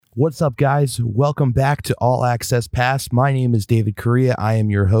What's up, guys? Welcome back to All Access Pass. My name is David Correa. I am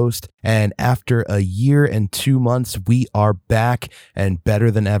your host. And after a year and 2 months, we are back and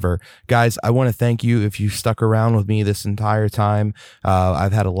better than ever. Guys, I want to thank you if you stuck around with me this entire time.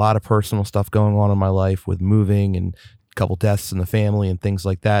 I've had a lot of personal stuff going on in my life with moving and a couple deaths in the family and things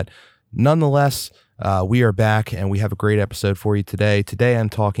like that. Nonetheless, we are back and we have a great episode for you today. Today, I'm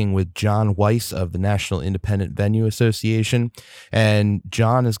talking with John Weiss of the National Independent Venue Association, and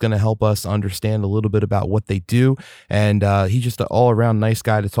John is going to help us understand a little bit about what they do. And he's just an all-around nice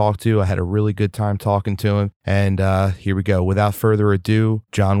guy to talk to. I had a really good time talking to him. And here we go. Without further ado,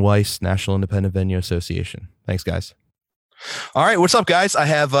 John Weiss, National Independent Venue Association. Thanks, guys. All right, what's up, guys? I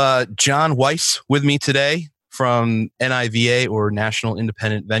have John Weiss with me today from NIVA, or National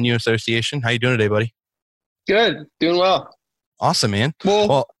Independent Venue Association. How you doing today, buddy? Good, doing well. Awesome, man.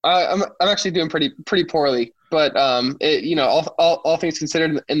 Well, I'm actually doing pretty poorly, but all things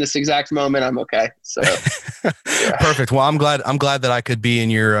considered, in this exact moment, I'm okay. So yeah. Perfect. Well, I'm glad that I could be in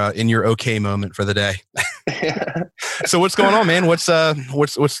your okay moment for the day. So what's going on, man? What's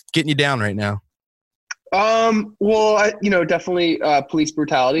getting you down right now? Well, definitely police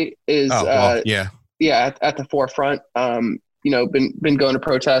brutality is at the forefront. Been going to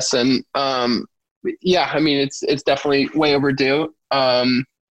protests, and it's definitely way overdue. And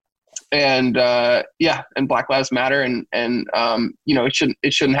Black Lives Matter, and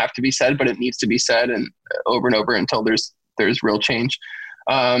it shouldn't have to be said, but it needs to be said, and over until there's real change.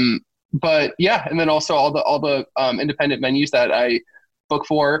 And then also all the independent venues that I book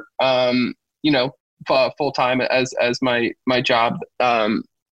for, full time as my job,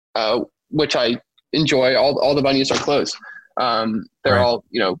 which I enjoy. All the venues are closed. They're all,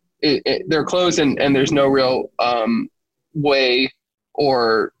 they're closed, and there's no real way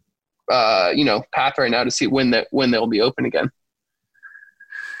or path right now to see when they'll be open again.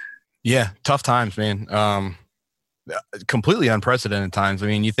 Yeah, tough times, man. Completely unprecedented times. I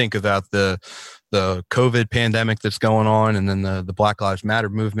mean, you think about the COVID pandemic that's going on, and then the Black Lives Matter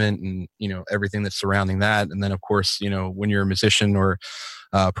movement, and everything that's surrounding that, and then of course when you're a musician or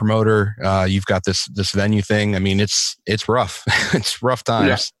promoter, you've got this venue thing. I mean, it's rough. It's rough times.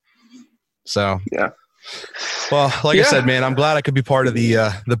 Yeah. So yeah. Well, like I said, man, I'm glad I could be part of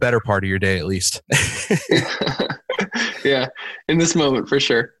the better part of your day, at least. Yeah, in this moment for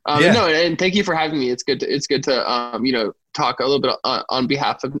sure. No, and thank you for having me. It's good to talk a little bit on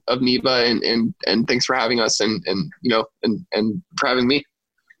behalf of NIVA, and thanks for having us, and for having me.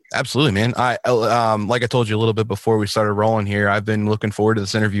 Absolutely, man. I like I told you a little bit before we started rolling here, I've been looking forward to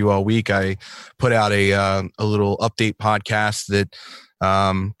this interview all week. I put out a little update podcast that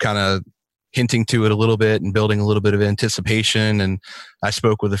kind of hinting to it a little bit and building a little bit of anticipation. And I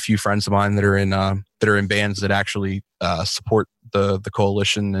spoke with a few friends of mine that are in bands that actually support the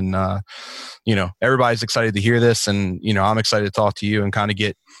coalition. And everybody's excited to hear this, and I'm excited to talk to you and kind of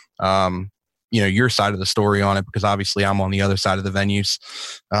get your side of the story on it, because obviously I'm on the other side of the venues.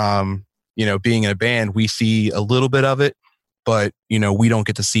 Being in a band, we see a little bit of it, but we don't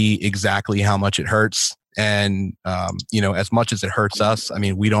get to see exactly how much it hurts. And as much as it hurts us, I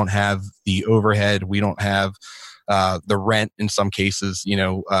mean, we don't have the overhead, we don't have the rent in some cases,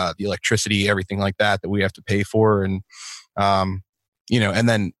 the electricity, everything like that we have to pay for. And and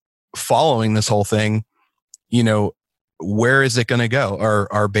then following this whole thing, where is it going to go?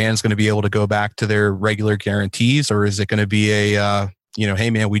 Are bands going to be able to go back to their regular guarantees, or is it going to be a hey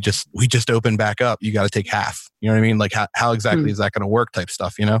man, we just opened back up, you got to take half? You know what I mean? Like how exactly is that going to work, type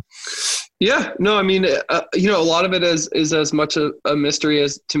stuff? Yeah, no, I mean, a lot of it is as much a mystery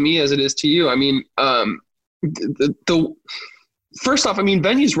as to me as it is to you. I mean, the first off, I mean,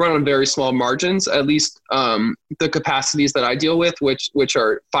 venues run on very small margins, at least the capacities that I deal with, which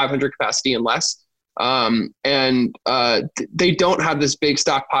are 500 capacity and less. They don't have this big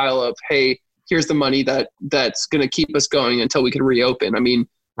stockpile of, hey, here's the money that's going to keep us going until we can reopen. I mean,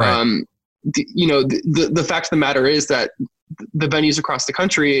 right. The fact of the matter is that the venues across the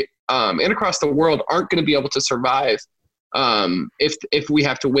country and across the world aren't going to be able to survive if we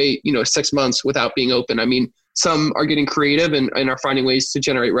have to wait 6 months without being open. I mean, some are getting creative and are finding ways to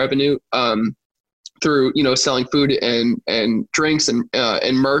generate revenue through selling food and drinks and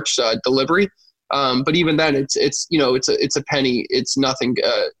merch delivery. But even then, it's a penny. It's nothing,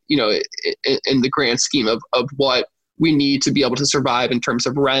 in the grand scheme of what we need to be able to survive in terms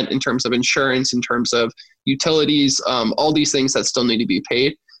of rent, in terms of insurance, in terms of utilities, all these things that still need to be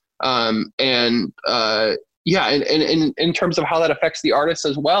paid. And in terms of how that affects the artists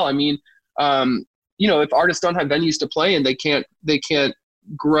as well. I mean, if artists don't have venues to play and they can't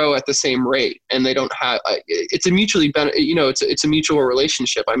grow at the same rate, and they don't have. It's a mutually it's a mutual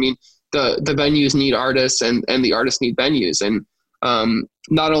relationship. I mean, the venues need artists, and the artists need venues, and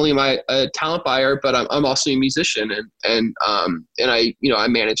not only am I a talent buyer, but I'm also a musician, and I I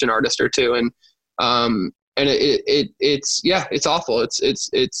manage an artist or two, and it's awful. It's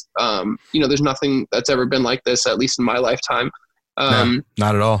there's nothing that's ever been like this, at least in my lifetime. No,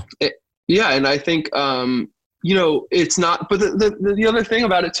 not at all. And I think it's not. But the other thing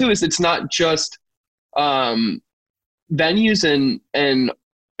about it too is it's not just venues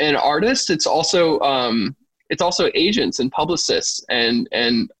and artists. It's also agents and publicists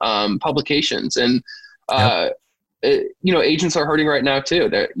and publications, and agents are hurting right now too.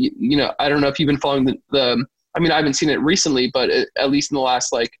 I don't know if you've been following the I mean, I haven't seen it recently, but at least in the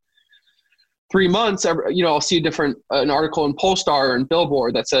last 3 months, I'll see an article in Polestar and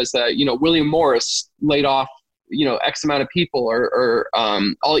Billboard that says that, William Morris laid off, X amount of people, or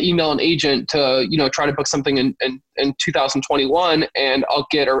I'll email an agent to, try to book something in 2021, and I'll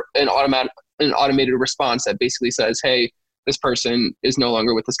get an automated response that basically says, hey, this person is no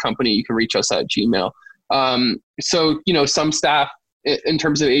longer with this company. You can reach us at Gmail. So, some staff in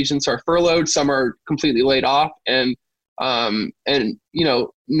terms of agents are furloughed, some are completely laid off, and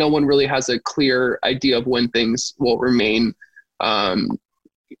no one really has a clear idea of when things will remain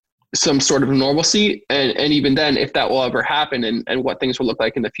some sort of normalcy, and even then, if that will ever happen, and what things will look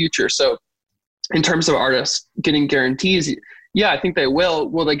like in the future. So in terms of artists getting guarantees, yeah, I think they will.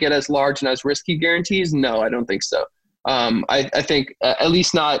 Will they get as large and as risky guarantees? No, I don't think so. I think at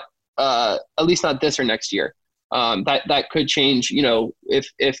least not this or next year. That could change,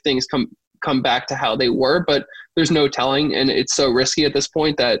 if things come back to how they were, but there's no telling, and it's so risky at this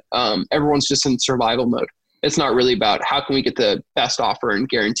point that everyone's just in survival mode. It's not really about how can we get the best offer and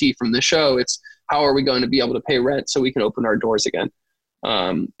guarantee from the show. It's how are we going to be able to pay rent so we can open our doors again.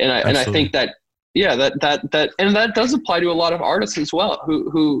 And I think that, yeah, that does apply to a lot of artists as well,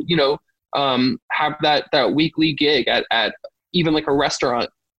 who have that weekly gig at even like a restaurant,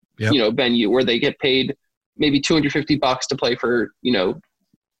 venue where they get paid maybe $250 to play for,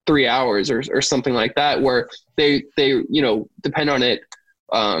 3 hours or something like that, where they depend on it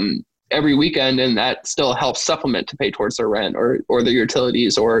every weekend, and that still helps supplement to pay towards their rent or their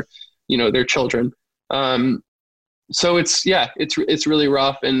utilities or their children. So it's really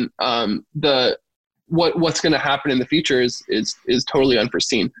rough, and what's going to happen in the future is totally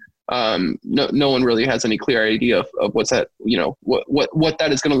unforeseen. No one really has any clear idea of what's that, what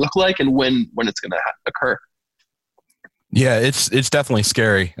that is going to look like and when it's going to occur. Yeah, it's definitely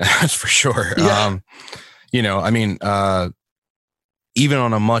scary. That's for sure. Yeah. Even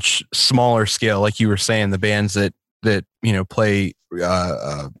on a much smaller scale, like you were saying, the bands that play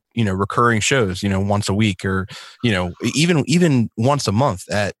recurring shows, once a week, or even once a month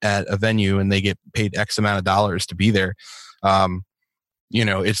at a venue, and they get paid X amount of dollars to be there.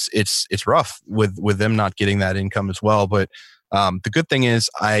 It's rough with them not getting that income as well. But the good thing is,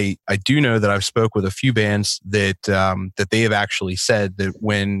 I do know that I've spoke with a few bands that they have actually said that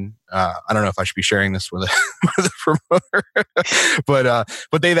when I don't know if I should be sharing this with a promoter,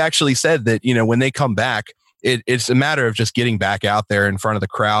 but they've actually said that when they come back, it's a matter of just getting back out there in front of the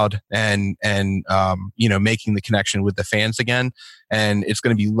crowd and making the connection with the fans again. And it's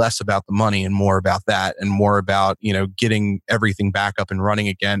going to be less about the money and more about that, and more about getting everything back up and running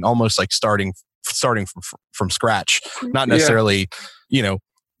again, almost like starting from scratch, not necessarily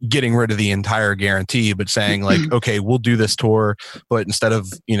getting rid of the entire guarantee, but saying like, okay, we'll do this tour, but instead of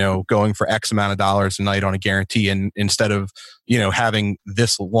going for X amount of dollars a night on a guarantee, and instead of having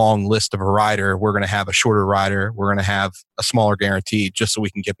this long list of a rider, we're going to have a shorter rider, we're going to have a smaller guarantee, just so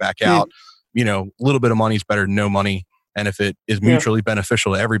we can get back out. A little bit of money is better than no money, and if it is mutually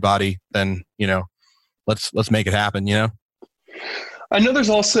beneficial to everybody, then let's make it happen. I know there's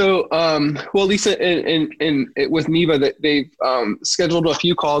also, at least in with NIVA, that they've scheduled a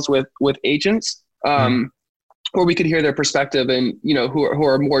few calls with agents where we could hear their perspective, and who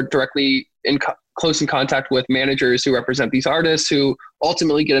are more directly close in contact with managers who represent these artists, who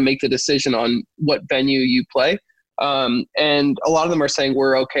ultimately get to make the decision on what venue you play. And a lot of them are saying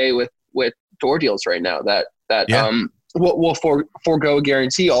we're okay with door deals right now. We'll forego a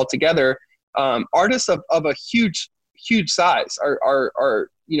guarantee altogether. Artists of a huge size are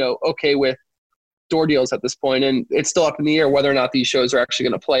okay with door deals at this point, and it's still up in the air whether or not these shows are actually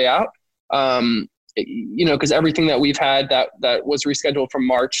going to play out. Because everything that we've had that was rescheduled from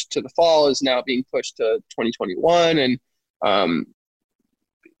March to the fall is now being pushed to 2021, and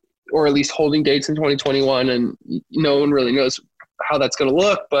or at least holding dates in 2021, and no one really knows how that's going to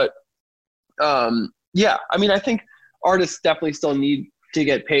look. But I think artists definitely still need to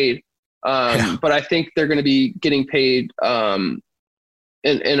get paid. But I think they're going to be getting paid in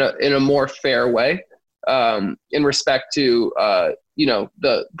a more fair way in respect to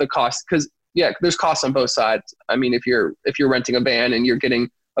the cost, because there's costs on both sides. I mean, if you're renting a van and you're getting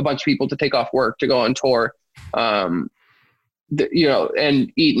a bunch of people to take off work to go on tour, and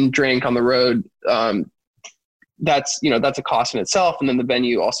eat and drink on the road, that's a cost in itself. And then the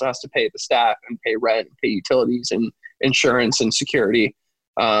venue also has to pay the staff and pay rent, and pay utilities and insurance and security.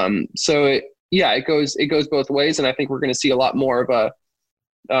 So it goes both ways. And I think we're going to see a lot more of a,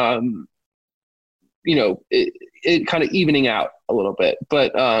 it kind of evening out a little bit,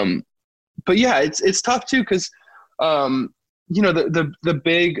 but yeah, it's tough too. Cause, the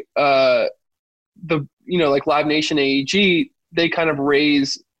big, like Live Nation, AEG, they kind of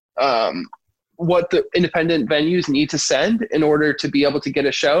raise, what the independent venues need to send in order to be able to get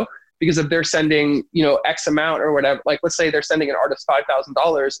a show. Because if they're sending, X amount or whatever, like let's say they're sending an artist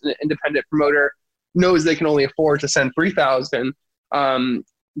 $5,000, an independent promoter knows they can only afford to send $3,000.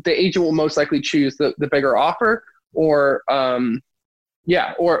 The agent will most likely choose the bigger offer, or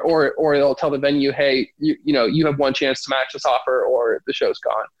they'll tell the venue, hey, you have one chance to match this offer, or the show's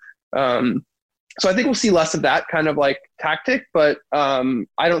gone. So I think we'll see less of that kind of like tactic, but I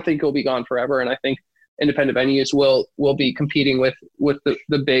don't think it'll be gone forever. And I think independent venues will be competing with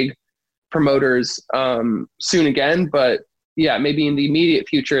the big promoters soon again. But yeah, maybe in the immediate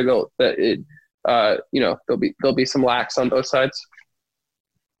future there'll be some lax on both sides.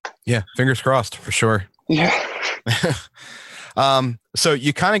 Yeah, fingers crossed for sure. Yeah. So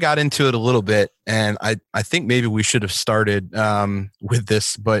you kind of got into it a little bit, and I think maybe we should have started with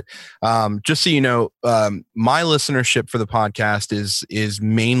this, but just so you know, my listenership for the podcast is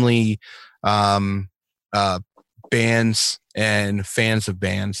mainly bands and fans of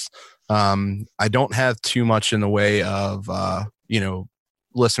bands. I don't have too much in the way of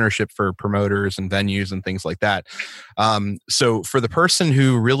listenership for promoters and venues and things like that. So for the person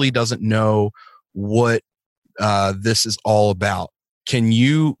who really doesn't know what this is all about, can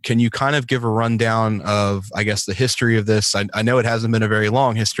you kind of give a rundown of, I guess, the history of this? I know it hasn't been a very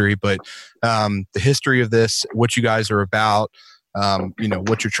long history, but the history of this, what you guys are about,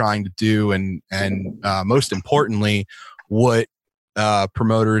 what you're trying to do, and most importantly, what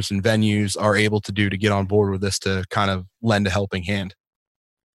promoters and venues are able to do to get on board with this to kind of lend a helping hand.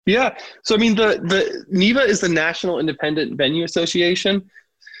 Yeah. So, I mean, the NIVA is the National Independent Venue Association,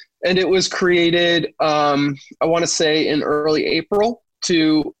 and it was created, I want to say in early April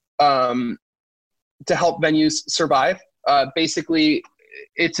to help venues survive. Basically,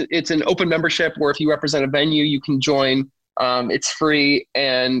 it's an open membership where if you represent a venue, you can join. It's free,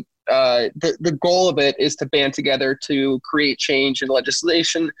 and the goal of it is to band together to create change in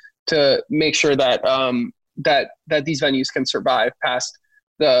legislation to make sure that that these venues can survive past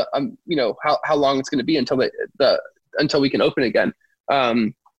the how long it's going to be until we can open again.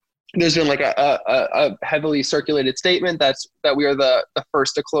 There's been like a heavily circulated statement that we are the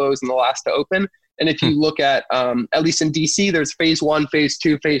first to close and the last to open. And if you look at least in DC, there's phase 1, phase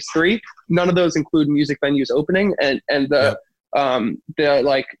 2, phase 3. None of those include music venues opening, and the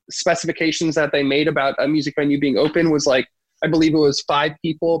like specifications that they made about a music venue being open was like, I believe it was 5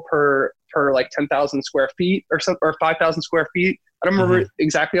 people per like 10,000 square feet or 5,000 square feet. I don't remember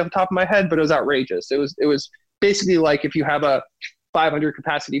exactly off the top of my head, but it was outrageous. It was basically like if you have a 500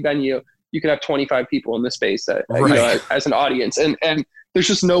 capacity venue, you could have 25 people in the space that as an audience, and there's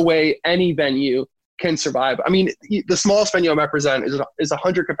just no way any venue can survive. I mean, the smallest venue I represent is a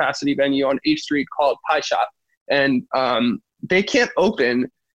 100 capacity venue on 8th Street called Pie Shop, and they can't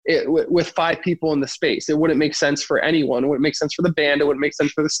open it with 5 people in the space. It wouldn't make sense for anyone. It wouldn't make sense for the band. It wouldn't make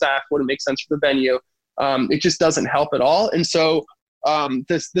sense for the staff. It wouldn't make sense for the venue. It just doesn't help at all. And so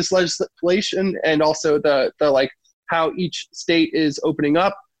this legislation and also the like how each state is opening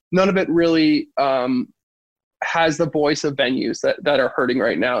up, none of it really has the voice of venues that are hurting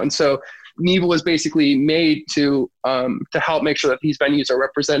right now. And so NIVA was basically made to help make sure that these venues are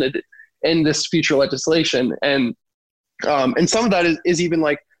represented in this future legislation. And some of that is even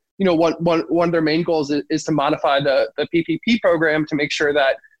like, one of their main goals is to modify the PPP program to make sure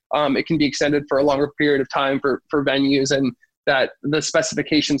that it can be extended for a longer period of time for venues, and that the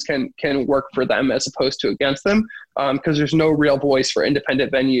specifications can work for them as opposed to against them, because there's no real voice for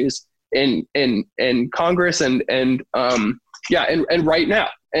independent venues in Congress and right now.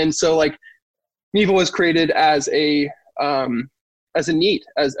 And so like NIVA was created as a need,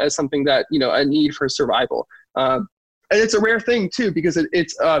 as something that, a need for survival. And it's a rare thing too, because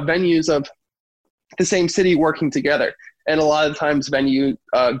it's venues of the same city working together. And a lot of times venues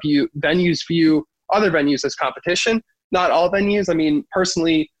view other venues as competition. not all venues. I mean,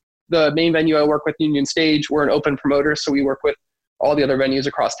 personally, the main venue I work with, Union Stage, we're an open promoter, so we work with all the other venues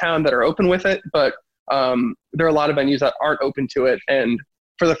across town that are open with it. But there are a lot of venues that aren't open to it, and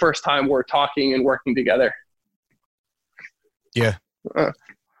for the first time, we're talking and working together. Yeah,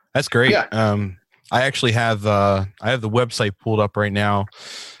 that's great. Yeah. I actually have the website pulled up right now,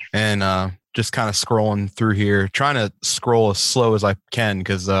 and just kind of scrolling through here, trying to scroll as slow as I can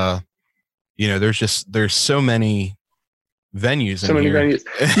because there's so many venues. So many venues.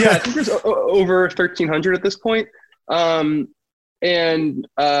 Yeah, I think there's over 1,300 at this point. And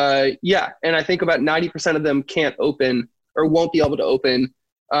I think about 90% of them can't open or won't be able to open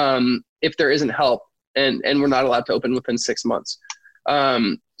if there isn't help, and we're not allowed to open within 6 months.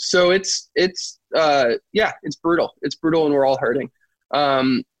 So it's brutal. It's brutal, and we're all hurting.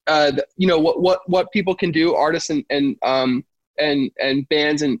 What people can do, artists and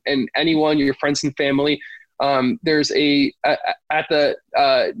bands and anyone, your friends and family. There's at the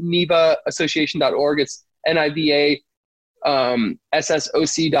NIVAassociation.org. It's NIVA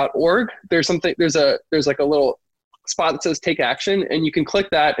SSOC.org. There's like a little spot that says take action, and you can click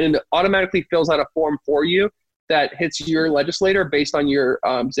that, and it automatically fills out a form for you that hits your legislator based on your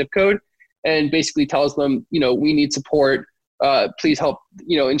zip code, and basically tells them, we need support. Please help,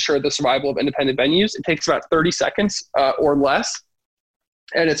 ensure the survival of independent venues. It takes about 30 seconds or less,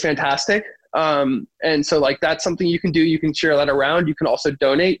 and it's fantastic. And so that's something you can do. You can share that around. You can also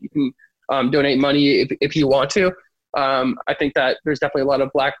donate. You can donate money if you want to. I think that there's definitely a lot of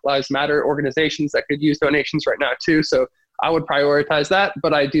Black Lives Matter organizations that could use donations right now too. So I would prioritize that.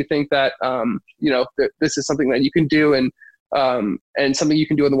 But I do think that, this is something that you can do, and something you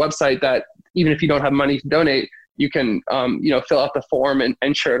can do on the website that even if you don't have money to donate, you can, fill out the form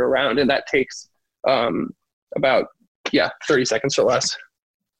and share it around. And that takes about 30 seconds or less.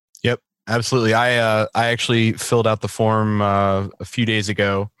 Yep, absolutely. I actually filled out the form a few days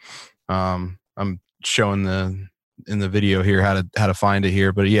ago. I'm showing in the video here how to find it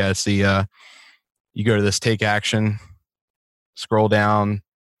here, but yeah, it's the you go to this take action, scroll down.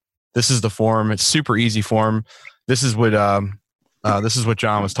 This is the form. It's super easy form. This is what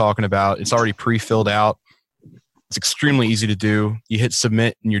John was talking about. It's already pre-filled out. It's extremely easy to do. You hit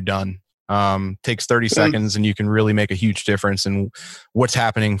submit and you're done. Takes 30 seconds, and you can really make a huge difference in what's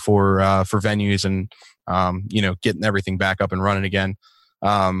happening for venues and getting everything back up and running again.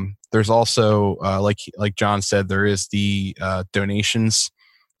 There's also like John said, there is the donations.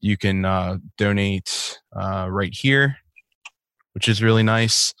 You can donate right here, which is really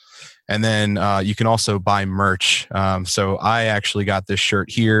nice. And then you can also buy merch. So I actually got this shirt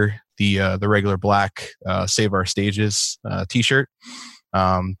here, the regular black Save Our Stages t-shirt.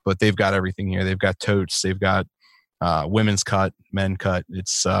 But they've got everything here. They've got totes. They've got women's cut, men cut.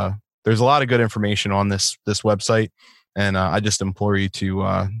 It's there's a lot of good information on this website, and I just implore you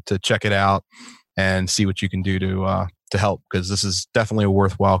to check it out and see what you can do to help, because this is definitely a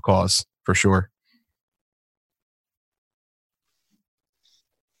worthwhile cause for sure.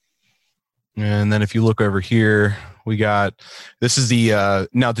 And then if you look over here, we got, this is the,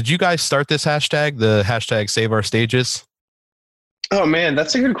 now did you guys start this hashtag, the hashtag Save Our Stages? Oh man,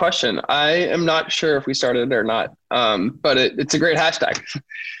 that's a good question. I am not sure if we started it or not, but it's a great hashtag.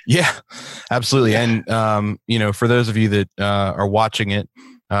 Yeah, absolutely. And, for those of you that are watching it,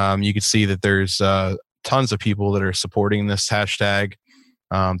 you can see that there's tons of people that are supporting this hashtag.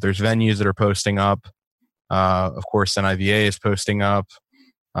 There's venues that are posting up. Of course, NIVA is posting up.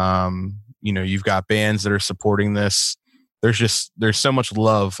 You've got bands that are supporting this. There's so much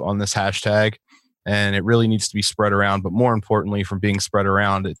love on this hashtag, and it really needs to be spread around. But more importantly, from being spread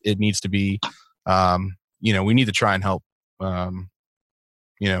around, it needs to be, we need to try and help.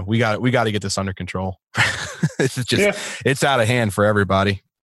 We got to get this under control. It's just, It's out of hand for everybody.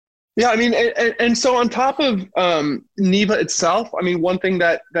 Yeah, I mean, and so on top of NIVA itself, I mean, one thing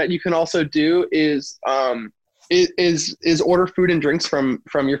that you can also do is order food and drinks from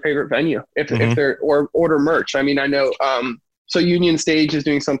your favorite venue if they're, or order merch. I mean, I know, so Union Stage is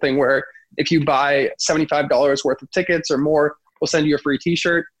doing something where if you buy $75 worth of tickets or more, we'll send you a free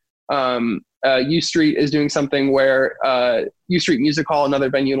t-shirt. U Street is doing something where U Street Music Hall, another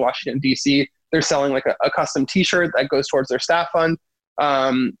venue in Washington, DC, they're selling like a custom t-shirt that goes towards their staff fund.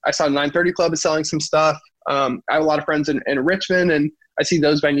 I saw 930 Club is selling some stuff. I have a lot of friends in Richmond, and I see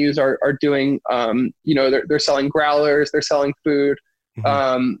those venues are doing, they're selling growlers, they're selling food.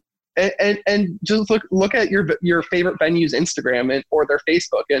 And just look at your favorite venue's Instagram or their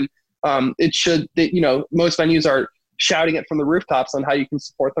Facebook. And it should, most venues are shouting it from the rooftops on how you can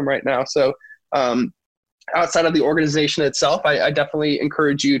support them right now. So outside of the organization itself, I definitely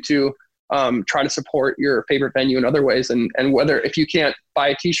encourage you to try to support your favorite venue in other ways. And whether, if you can't buy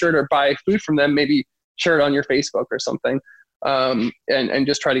a t-shirt or buy food from them, maybe share it on your Facebook or something. And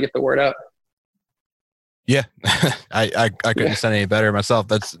just try to get the word out. Yeah. I couldn't say any better myself.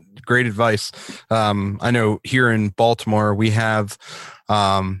 That's great advice. I know here in Baltimore, we have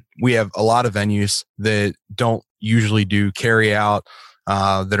a lot of venues that don't usually do carry out,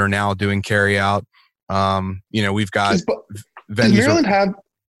 that are now doing carry out. We've got venues. Does Maryland have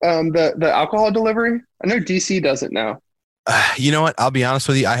the alcohol delivery? I know DC does it now. You know what? I'll be honest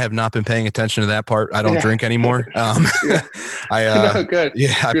with you. I have not been paying attention to that part. I don't drink anymore. No, good.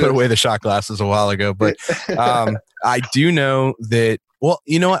 I put away the shot glasses a while ago, but I do know that. Well,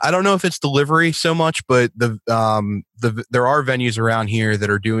 you know what? I don't know if it's delivery so much, but there are venues around here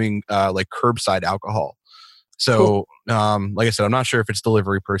that are doing like curbside alcohol. So, cool. Like I said, I'm not sure if it's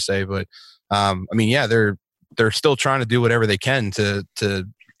delivery per se, but they're still trying to do whatever they can to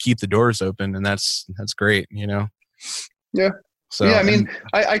keep the doors open, and that's great, Yeah. So yeah,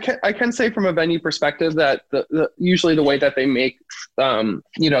 I can say from a venue perspective that usually the way that they make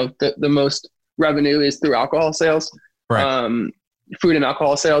the most revenue is through alcohol sales, right. Food and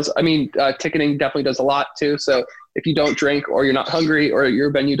alcohol sales. Ticketing definitely does a lot too. So if you don't drink or you're not hungry or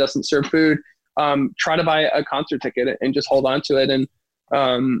your venue doesn't serve food, try to buy a concert ticket and just hold on to it. And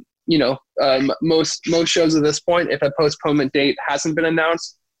most shows at this point, if a postponement date hasn't been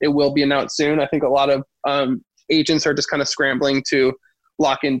announced, it will be announced soon. I think a lot of agents are just kind of scrambling to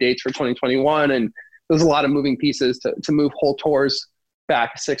lock in dates for 2021, and there's a lot of moving pieces to move whole tours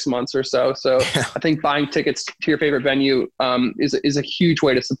back 6 months or so. So I think buying tickets to your favorite venue is a huge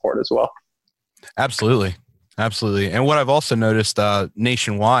way to support as well. Absolutely. And what I've also noticed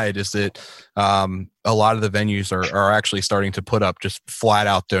nationwide is that a lot of the venues are actually starting to put up just flat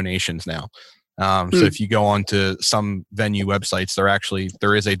out donations now. So if you go on to some venue websites,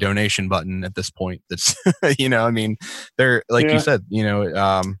 there is a donation button at this point. That's, they're like you said,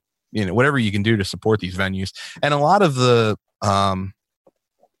 whatever you can do to support these venues. And a lot of the, I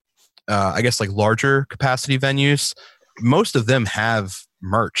guess like larger capacity venues, most of them have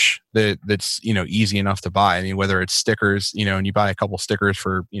merch that's, easy enough to buy. I mean, whether it's stickers, and you buy a couple stickers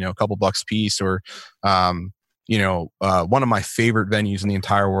for, a couple bucks a piece, or, one of my favorite venues in the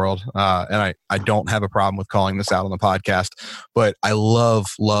entire world. And I don't have a problem with calling this out on the podcast, but I love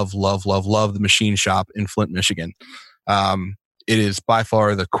the Machine Shop in Flint, Michigan. It is by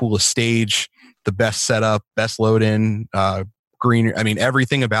far the coolest stage, the best setup, best load in, greener. I mean,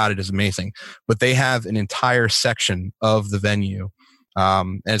 everything about it is amazing, but they have an entire section of the venue.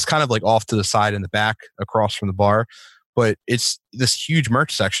 And it's kind of like off to the side in the back across from the bar, but it's this huge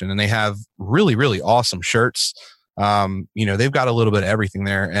merch section, and they have really, really awesome shirts. They've got a little bit of everything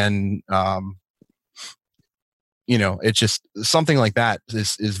there. And, it's just something like that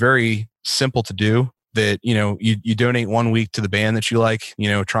is very simple to do, that, you donate 1 week to the band that you like,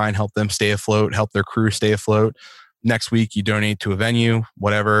 try and help them stay afloat, help their crew stay afloat. Next week you donate to a venue,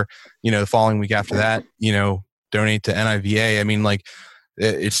 whatever, the following week after that, donate to NIVA. I mean, like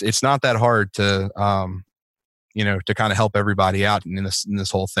it's not that hard to, to kind of help everybody out in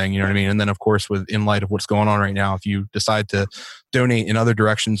this whole thing, you know what I mean? And then of course, in light of what's going on right now, if you decide to donate in other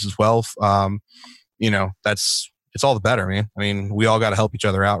directions as well, it's all the better, man. I mean, we all got to help each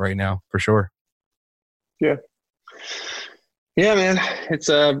other out right now for sure. Yeah. Yeah, man. It's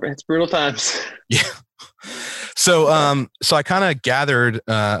brutal times. Yeah. So I kind of gathered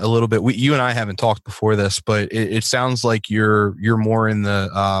a little bit. You and I haven't talked before this, but it sounds like you're more in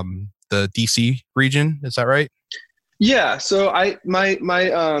the DC region. Is that right? Yeah. So my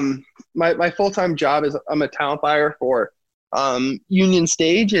full-time job is I'm a talent buyer for Union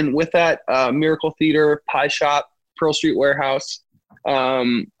Stage, and with that, Miracle Theater, Pie Shop, Pearl Street Warehouse.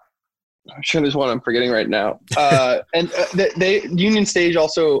 I'm sure there's one I'm forgetting right now. And they Union Stage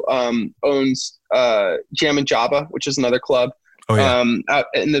also owns Jam and Java, which is another club out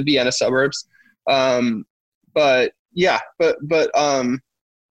in the Vienna suburbs. But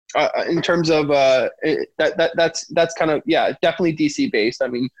in terms of that's kind of definitely DC based. I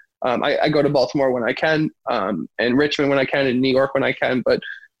mean, I go to Baltimore when I can, and Richmond when I can, and New York when I can. But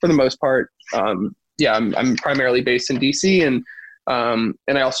for the most part, I'm primarily based in DC, and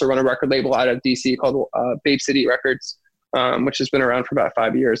I also run a record label out of DC called Babe City Records, which has been around for about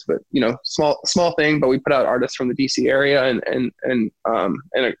 5 years. But small thing, but we put out artists from the DC area and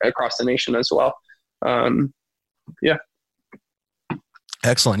across the nation as well. Yeah.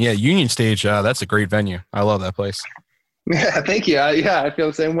 Excellent. Yeah, Union Stage. That's a great venue. I love that place. Yeah, thank you. I feel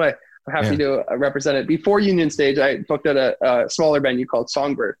the same way. I'm happy to represent it. Before Union Stage, I booked at a smaller venue called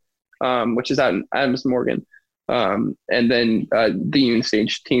Songbird, which is out in Adams Morgan. And then the Union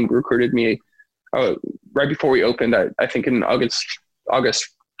Stage team recruited me right before we opened. I think in August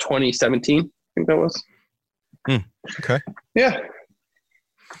 2017. I think that was. Okay. Yeah.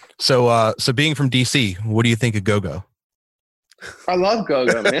 So being from DC, what do you think of Go-Go? I love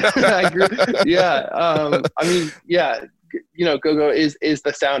Go-Go, man. I agree. Yeah. I mean, yeah. Go-Go is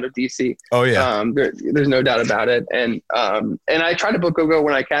the sound of DC. Oh yeah. There's no doubt about it. And I try to book Go-Go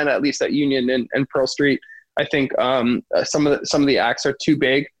when I can, at least at Union and Pearl Street. I think some of the acts are too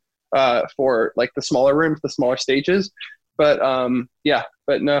big for like the smaller rooms, the smaller stages. But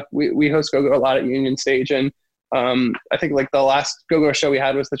but no, we host Go-Go a lot at Union Stage, and I think like the last Go-Go show we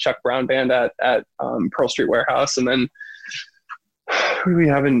had was the Chuck Brown Band at Pearl Street Warehouse, and then I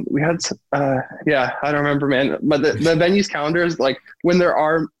don't remember, man. But the venues calendars, like when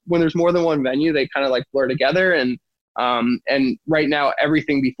there's more than one venue, they kind of like blur together, and right now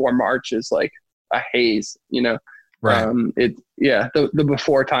everything before March is like a haze, Right. The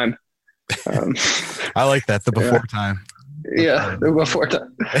before time. I like that, the before time. Yeah, the before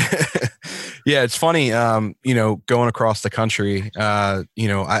time. Yeah, it's funny. Going across the country.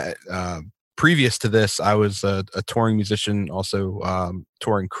 Previous to this, I was a touring musician, also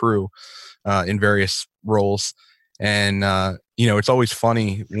touring crew in various roles. And it's always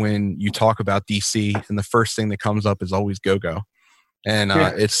funny when you talk about DC, and the first thing that comes up is always Go-Go. And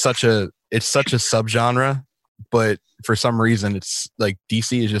it's such a subgenre, but for some reason it's like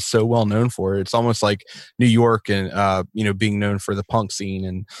DC is just so well known for it. It's almost like New York and being known for the punk scene,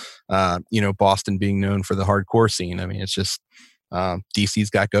 and Boston being known for the hardcore scene. I mean, it's just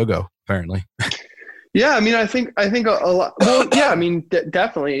DC's got Go-Go apparently. Yeah, I mean, I think a lot. Well, yeah, I mean,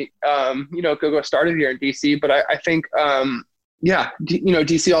 definitely. Go-Go started here in DC, but I think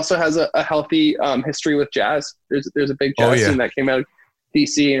DC also has a healthy history with jazz. There's a big jazz scene that came out of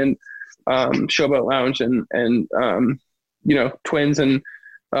DC, and Showboat Lounge and Twins and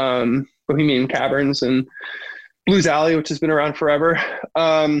Bohemian Caverns and Blues Alley, which has been around forever.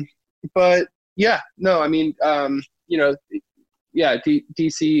 But yeah, no, I mean,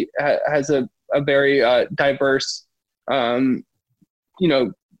 DC has a very diverse,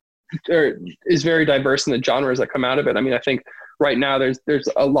 is very diverse in the genres that come out of it. I mean, I think right now there's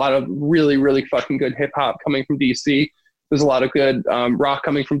a lot of really, really fucking good hip hop coming from DC. There's a lot of good rock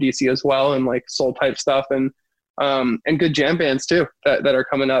coming from DC as well, and like soul type stuff, and good jam bands too that are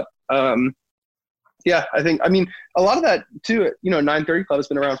coming up. I think, I mean, a lot of that too. 930 Club has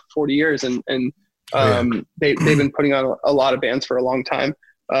been around for 40 years, and they've been putting on a lot of bands for a long time.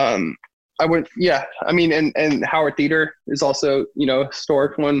 And Howard Theater is also a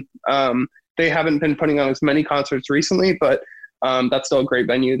historic one. They haven't been putting on as many concerts recently, but that's still a great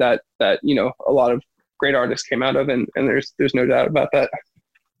venue that a lot of great artists came out of, and there's no doubt about that.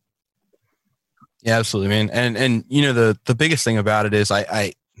 Yeah, absolutely, man. And the biggest thing about it is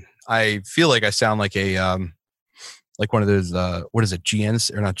I feel like I sound like a like one of those what is it,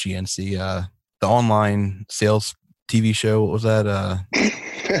 GNC or not GNC, the online sales TV show. What was that?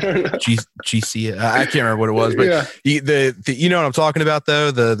 GC. I can't remember what it was, but the what I'm talking about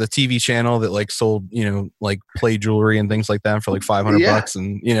though, the TV channel that like sold like play jewelry and things like that for like $500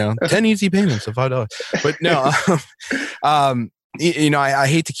 and 10 easy payments of $5. But no, I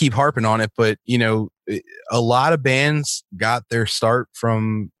hate to keep harping on it, but a lot of bands got their start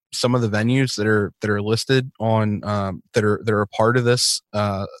from some of the venues that are listed on that are a part of this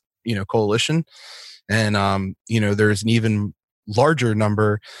coalition, and there's an even larger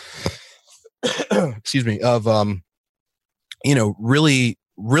number excuse me, of really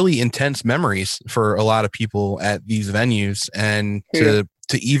intense memories for a lot of people at these venues, and to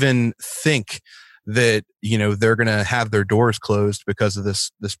even think that they're going to have their doors closed because of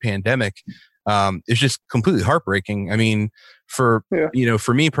this pandemic is just completely heartbreaking. I mean, for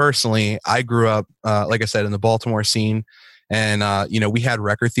me personally, I grew up like I said, in the Baltimore scene, and we had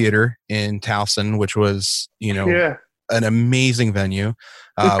Record Theater in Towson, which was an amazing venue.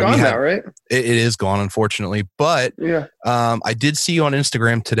 It's gone now, right? It is gone, unfortunately. But I did see on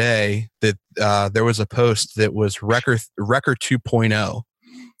Instagram today that there was a post that was Record 2.0,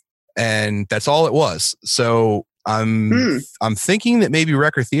 and that's all it was. So I'm thinking that maybe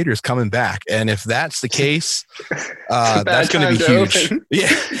Record Theater is coming back, and if that's the case, that's going to be huge.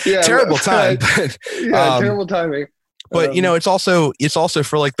 Terrible time. But, terrible timing. But it's also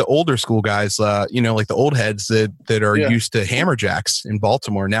for like the older school guys, like the old heads that are used to Hammerjacks in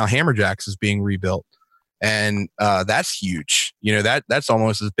Baltimore. Now Hammerjacks is being rebuilt, and that's huge. That's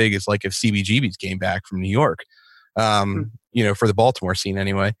almost as big as like if CBGBs came back from New York, for the Baltimore scene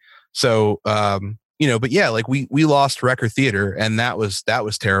anyway. So but yeah, like we lost Record Theater, and that was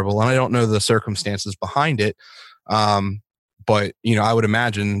terrible. And I don't know the circumstances behind it. But I would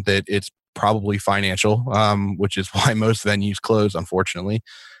imagine that it's probably financial, which is why most venues close, unfortunately.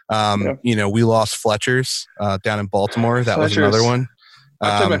 We lost Fletcher's down in Baltimore. That was another one.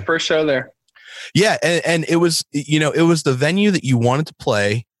 I played my first show there. Yeah. And it was, it was the venue that you wanted to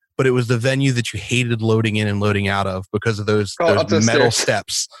play, but it was the venue that you hated loading in and loading out of because of those metal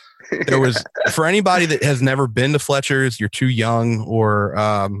steps. There was, for anybody that has never been to Fletcher's, you're too young, or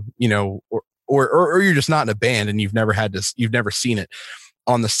or you're just not in a band and you've never seen it.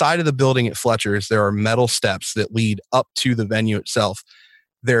 On the side of the building at Fletcher's, there are metal steps that lead up to the venue itself.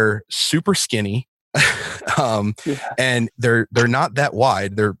 They're super skinny, and they're not that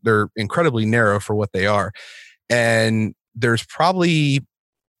wide. They're incredibly narrow for what they are. And there's probably,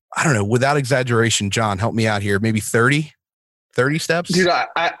 I don't know, without exaggeration, John, help me out here, maybe 30 steps. Dude,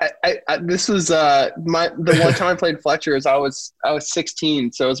 this was the one time I played Fletcher's. I was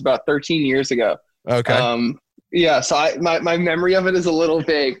 16, so it was about 13 years ago. Okay. Yeah, so my memory of it is a little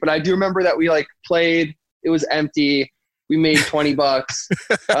vague, but I do remember that we played. It was empty. We made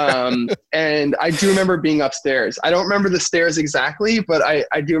 $20, and I do remember being upstairs. I don't remember the stairs exactly, but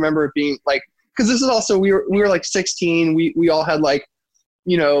I do remember it being because this is also we were 16. We all had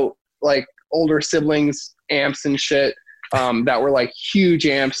older siblings, amps and shit. That were huge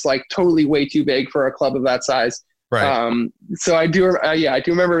amps, totally way too big for a club of that size. Right. So I do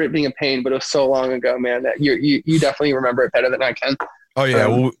remember it being a pain, but it was so long ago, man, that you definitely remember it better than I can. Oh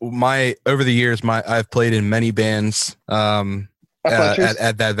yeah. Over the years, I've played in many bands, at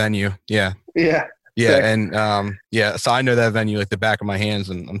that venue. Yeah. Yeah. Yeah. Sick. And, so I know that venue like the back of my hands,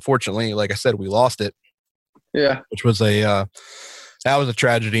 and unfortunately, like I said, we lost it. Yeah. Which was that was a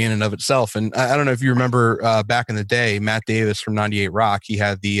tragedy in and of itself. And I don't know if you remember back in the day, Matt Davis from 98 Rock, he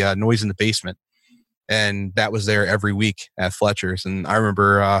had the Noise in the Basement, and that was there every week at Fletcher's. And I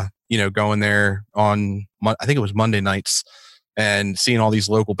remember, going there on, I think it was Monday nights, and seeing all these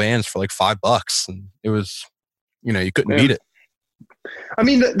local bands for $5. And it was, you couldn't beat it. I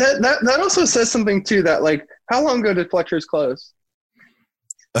mean, that also says something too, that how long ago did Fletcher's close?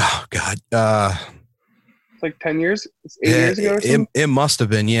 Oh God. 10 years, 8 years ago or something? It must have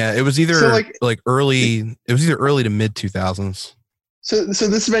been, yeah. It was either early to mid 2000s. So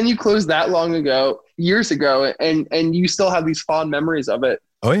this venue closed that long ago, years ago, and you still have these fond memories of it.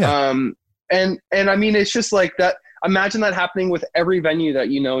 Oh yeah. And I mean, it's just that. Imagine that happening with every venue that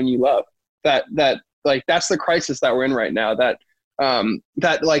you know and you love. That's the crisis that we're in right now.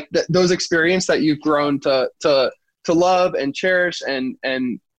 Those experiences that you've grown to love and cherish and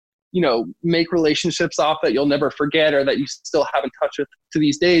make relationships off that you'll never forget, or that you still have in touch with to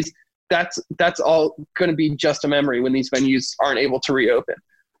these days. That's all going to be just a memory when these venues aren't able to reopen.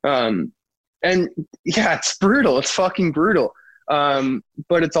 And yeah, it's brutal. It's fucking brutal.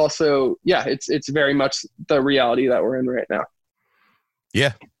 But it's also, it's very much the reality that we're in right now.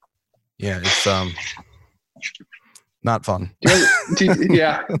 Yeah. Yeah. It's, not fun.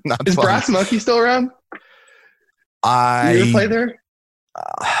 Yeah. Not Is fun. Brass Monkey still around? You ever play there?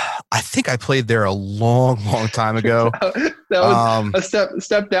 I think I played there a long time ago. That was a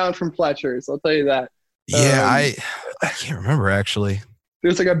step down from Fletcher's, I'll tell you that. Yeah, I can't remember actually.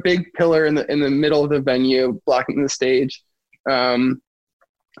 There's a big pillar in the middle of the venue blocking the stage.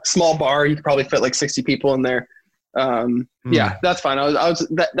 Small bar, you could probably fit 60 people in there. Yeah, that's fine.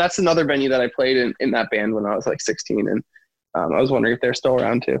 That's another venue that I played in that band when I was 16, and I was wondering if they're still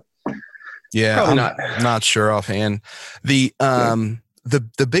around too. Yeah, probably I'm not sure offhand. The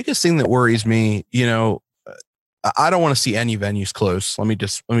biggest thing that worries me, I don't want to see any venues close. Let me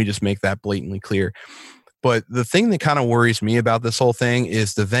just make that blatantly clear. But the thing that kind of worries me about this whole thing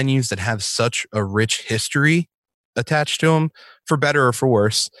is the venues that have such a rich history attached to them, for better or for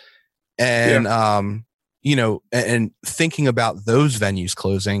worse. And, and thinking about those venues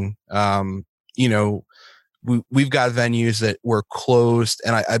closing, we've got venues that were closed,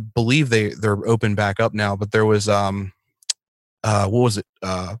 and I believe they're open back up now, but there was, what was it?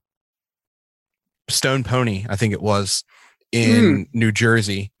 Stone Pony, I think it was, in New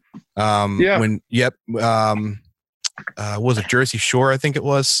Jersey. What was it? Jersey Shore, I think it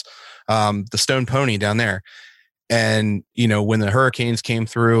was, the Stone Pony down there. And, when the hurricanes came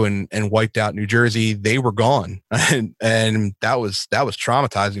through and wiped out New Jersey, they were gone. and that was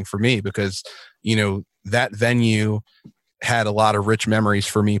traumatizing for me because, that venue had a lot of rich memories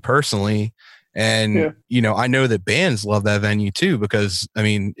for me personally. And, I know that bands love that venue too, because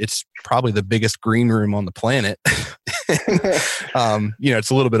it's probably the biggest green room on the planet. It's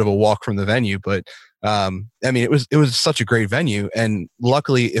a little bit of a walk from the venue, but, I mean, it was such a great venue, and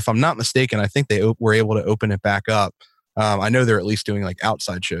luckily, if I'm not mistaken, I think they were able to open it back up. I know they're at least doing like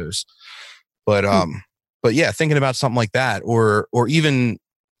outside shows, but yeah, thinking about something like that, or even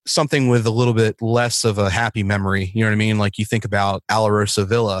something with a little bit less of a happy memory. You know what I mean? Like you think about Alarosa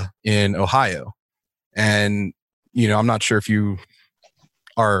Villa in Ohio, and I'm not sure if you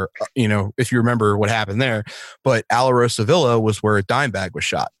are, if you remember what happened there, but Alarosa Villa was where Dimebag was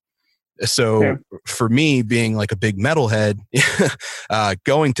shot. So for me, being like a big metalhead,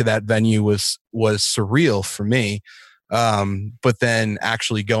 going to that venue was surreal for me. But then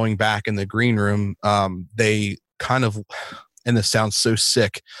actually going back in the green room, they kind of, and this sounds so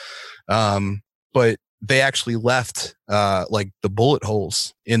sick, but they actually left like the bullet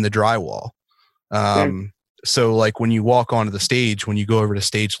holes in the drywall. So like when you walk onto the stage, when you go over to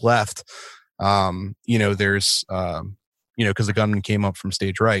stage left, there's, because the gunman came up from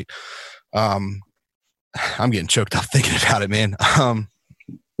stage right. I'm getting choked up thinking about it, man.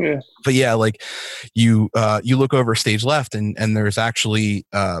 But yeah, like you look over stage left and there's actually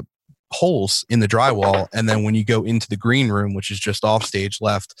holes in the drywall, and then when you go into the green room, which is just off stage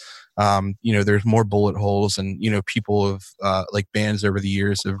left, there's more bullet holes, and people have like bands over the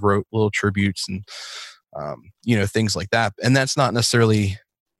years have wrote little tributes and things like that. And that's not necessarily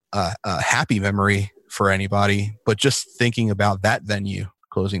a happy memory for anybody, but just thinking about that venue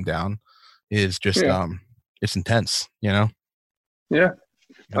closing down is just it's intense, Yeah.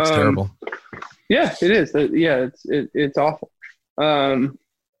 It's terrible. Yeah, it is. It's awful. I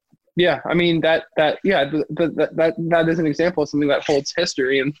mean that is an example of something that holds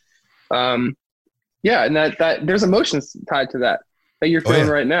history, and and that there's emotions tied to that you're feeling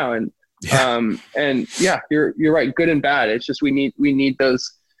right now, and you're right, good and bad. It's just we need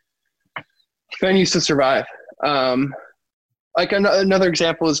those venues to survive. Like another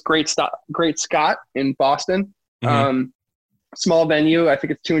example is Great Scott in Boston. Mm-hmm. Small venue, I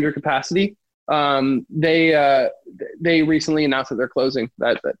think it's 200 capacity. They recently announced that they're closing,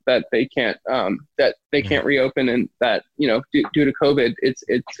 that they can't reopen, and that due to COVID,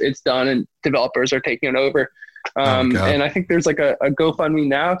 it's done, and developers are taking it over. And I think there's like a GoFundMe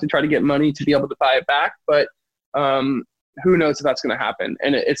now to try to get money to be able to buy it back, but who knows if that's going to happen?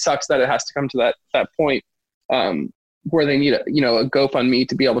 And it sucks that it has to come to that point where they need a GoFundMe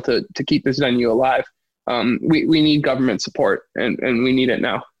to be able to keep this venue alive. We need government support, and we need it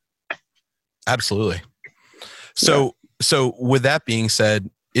now. Absolutely. So with that being said,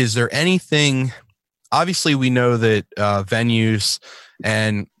 is there anything, obviously we know that venues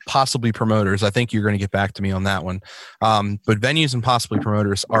and possibly promoters, I think you're going to get back to me on that one. But venues and possibly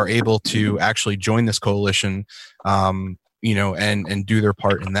promoters are able to actually join this coalition, and do their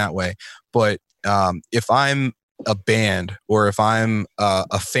part in that way. But if I'm a band, or if I'm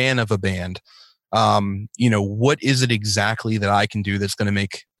a fan of a band, what is it exactly that I can do that's going to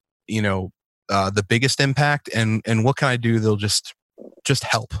make, the biggest impact, and what can I do that'll just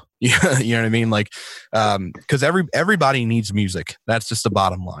help? You know what I mean? Like, because everybody needs music. That's just the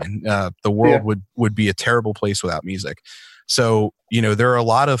bottom line. The world would be a terrible place without music. So, there are a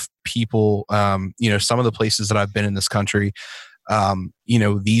lot of people, some of the places that I've been in this country,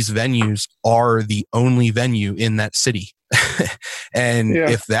 these venues are the only venue in that city. And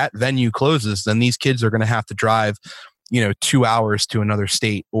if that venue closes, then these kids are going to have to drive 2 hours to another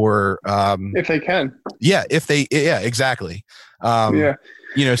state, or if they can. Exactly.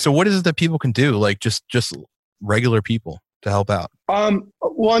 So what is it that people can do, like just regular people, to help out?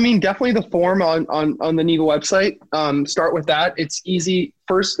 Well, I mean, definitely the form on the NEVA website. Start with that. It's easy.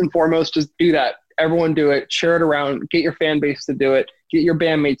 First and foremost, just do that. Everyone do it. Share it around. Get your fan base to do it. Get your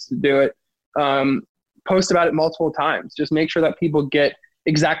bandmates to do it. Post about it multiple times. Just make sure that people get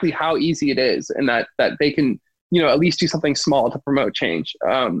exactly how easy it is, and that they can at least do something small to promote change.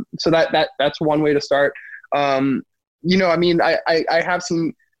 So that's one way to start. I mean, I have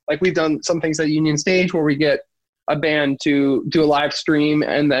seen, like, we've done some things at Union Stage where we get a band to do a live stream,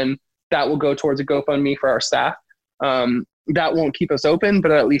 and then that will go towards a GoFundMe for our staff. That won't keep us open, but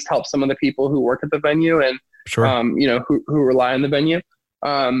it at least helps some of the people who work at the venue and, sure. Who rely on the venue.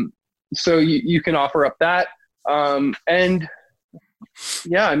 So you can offer up that. And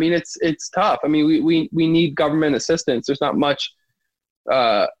yeah, I mean, it's tough. I mean, we need government assistance. There's not much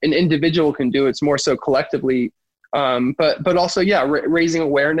an individual can do. It's more so collectively. But also, raising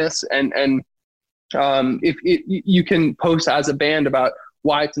awareness, and if you can post as a band about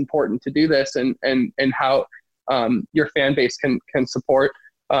why it's important to do this, and how your fan base can support.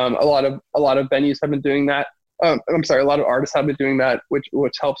 A lot of venues have been doing that. A lot of artists have been doing that,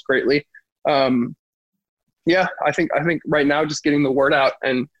 which helps greatly. I think right now just getting the word out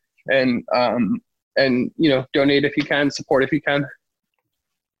and donate if you can, support if you can.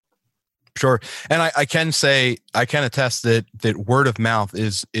 Sure. And I can attest that word of mouth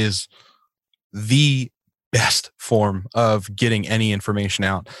is the best form of getting any information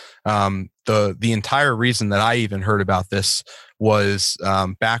out. The entire reason that I even heard about this was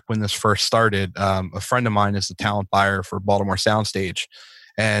back when this first started. A friend of mine is the talent buyer for Baltimore Soundstage,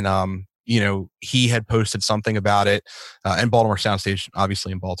 and he had posted something about it, and Baltimore Soundstage,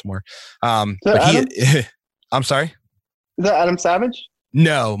 obviously in Baltimore. I'm sorry. Is that Adam Savage?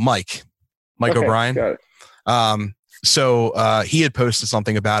 No, Mike okay, O'Brien. Got it. So he had posted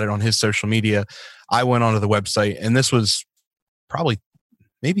something about it on his social media. I went onto the website, and this was probably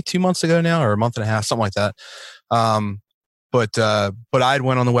maybe 2 months ago now, or a month and a half, something like that. But I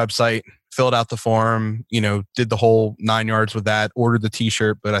went on the website, filled out the form, did the whole 9 yards with that, ordered the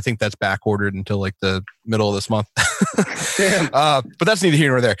t-shirt, but I think that's back ordered until like the middle of this month. But that's neither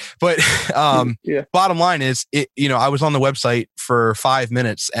here nor there. But bottom line is, I was on the website for 5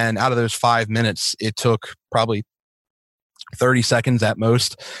 minutes, and out of those 5 minutes, it took probably 30 seconds at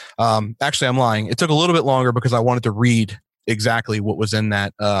most. Actually, I'm lying. It took a little bit longer because I wanted to read exactly what was in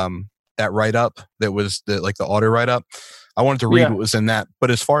that write-up. That was the auto write-up. I wanted to read what was in that.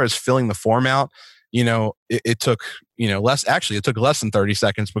 But as far as filling the form out, it took, less. Actually, it took less than 30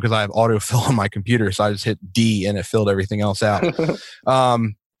 seconds because I have autofill on my computer. So I just hit D and it filled everything else out.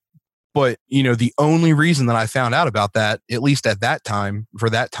 But, the only reason that I found out about that, at least at that time, for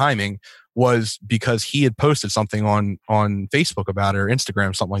that timing, was because he had posted something on Facebook about it, or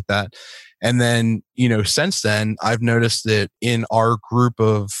Instagram, something like that. And then, since then, I've noticed that in our group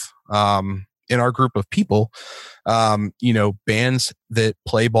of people, bands that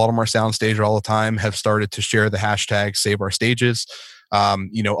play Baltimore Soundstage all the time have started to share the hashtag Save Our Stages.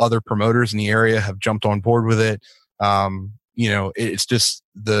 Other promoters in the area have jumped on board with it. It's just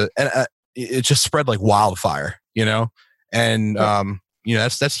it just spread like wildfire, and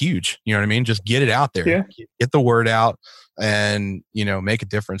that's huge. You know what I mean? Just get it out there, get the word out, and make a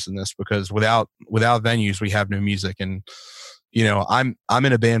difference in this, because without venues, we have no music. And I'm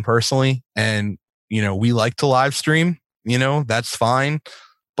in a band personally, and we like to live stream. That's fine,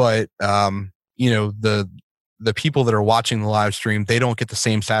 but the people that are watching the live stream, they don't get the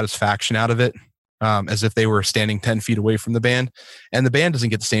same satisfaction out of it as if they were standing 10 feet away from the band, and the band doesn't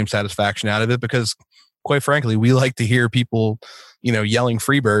get the same satisfaction out of it because, quite frankly, we like to hear people yelling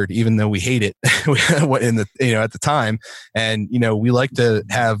Freebird, even though we hate it at the time. And we like to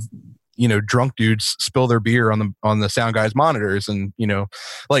have drunk dudes spill their beer on the sound guy's monitors, and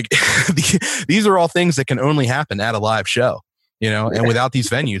these are all things that can only happen at a live show, and without these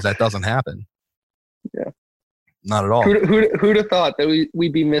venues, that doesn't happen. Yeah, not at all. Who'd have thought that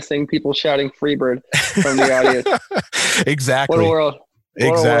we'd be missing people shouting Freebird from the audience? Exactly. What a world.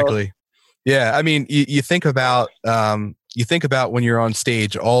 Exactly. Yeah, I mean, you think about when you're on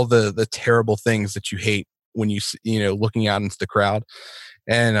stage, all the terrible things that you hate when looking out into the crowd,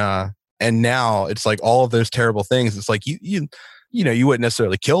 and now it's like all of those terrible things. It's like you wouldn't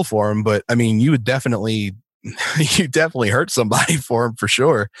necessarily kill for them, but I mean, you would definitely hurt somebody for them for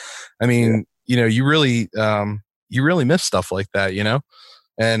sure. I mean, you really miss stuff like that,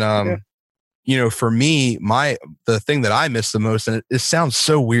 and for me, the thing that I miss the most, and it sounds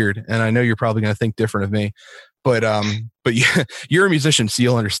so weird, and I know you're probably going to think different of me, but you're a musician, so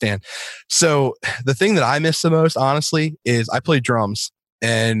you'll understand. So the thing that I miss the most, honestly, is I play drums.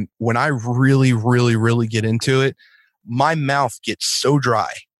 And when I really, really, really get into it, my mouth gets so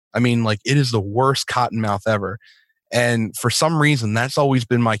dry. I mean, like, it is the worst cotton mouth ever. And for some reason, that's always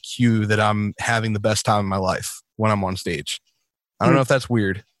been my cue that I'm having the best time of my life when I'm on stage. I don't know if that's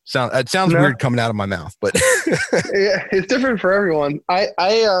weird. It sounds weird coming out of my mouth, but yeah, it's different for everyone.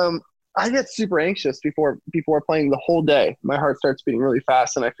 I get super anxious before playing the whole day. My heart starts beating really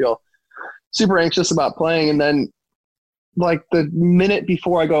fast, and I feel super anxious about playing. And then, like, the minute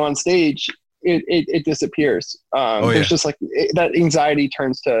before I go on stage, it disappears. There's just like that anxiety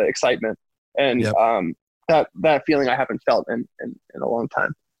turns to excitement, and that feeling I haven't felt in a long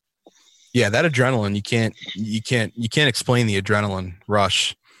time. Yeah, that adrenaline, you can't explain the adrenaline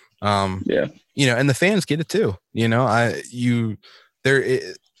rush. And the fans get it too.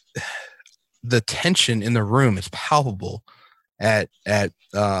 The tension in the room is palpable at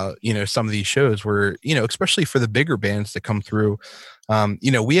some of these shows where, especially for the bigger bands that come through.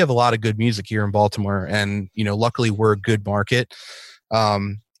 We have a lot of good music here in Baltimore, and luckily we're a good market. But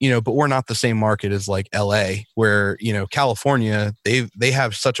we're not the same market as like LA, where, California, they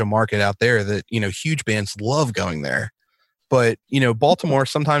have such a market out there that, huge bands love going there. But, Baltimore,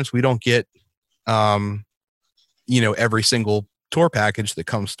 sometimes we don't get, every single tour package that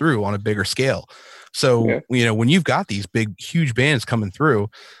comes through on a bigger scale. So, when you've got these big, huge bands coming through,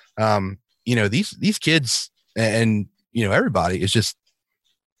 these kids and, everybody is just,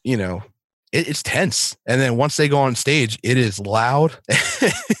 it's tense. And then once they go on stage, it is loud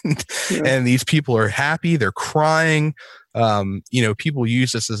and these people are happy. They're crying. People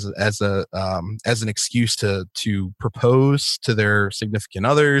use this as an excuse to propose to their significant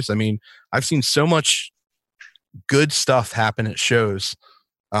others. I mean, I've seen so much good stuff happen at shows,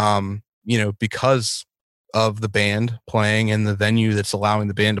 because of the band playing and the venue that's allowing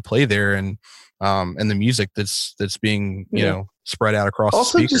the band to play there, and the music that's being, spread out across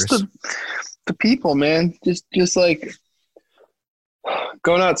also the speakers. Just the people, man, just like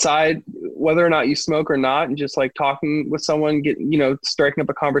going outside, whether or not you smoke or not, and just like talking with someone, striking up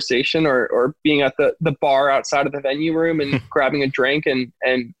a conversation, or being at the bar outside of the venue room and grabbing a drink and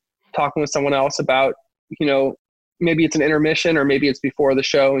talking with someone else about, maybe it's an intermission or maybe it's before the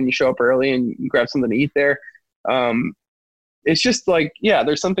show and you show up early and you grab something to eat there. It's just like,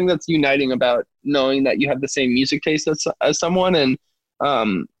 there's something that's uniting about knowing that you have the same music taste as someone. And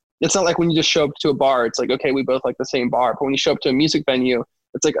it's not like when you just show up to a bar, it's like, okay, we both like the same bar. But when you show up to a music venue,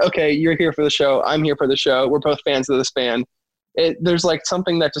 it's like, okay, you're here for the show, I'm here for the show, we're both fans of this band. There's like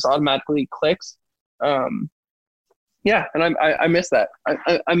something that just automatically clicks. And I miss that.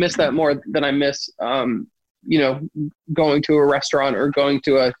 I miss that more than I miss, going to a restaurant or going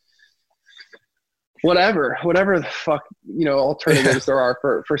to a whatever the fuck, alternatives there are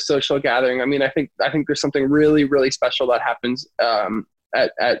for social gathering. I mean, I think there's something really, really special that happens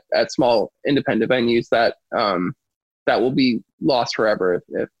at small independent venues that will be lost forever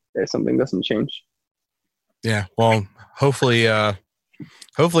if something doesn't change. Yeah. Well, hopefully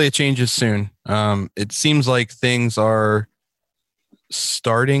it changes soon. It seems like things are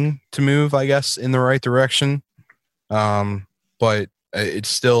starting to move, I guess, in the right direction. But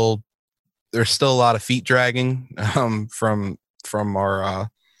there's still a lot of feet dragging from our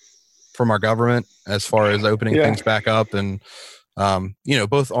government as far as opening things back up, and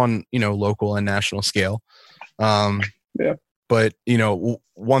both on local and national scale. But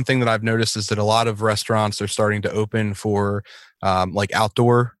one thing that I've noticed is that a lot of restaurants are starting to open for like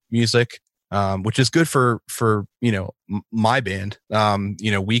outdoor music, which is good for my band.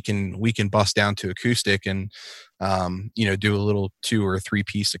 We can bust down to acoustic and do a little 2 or 3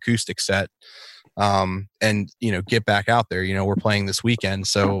 piece acoustic set, and get back out there. We're playing this weekend,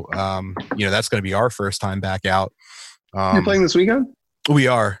 so that's going to be our first time back out. You're playing this weekend? We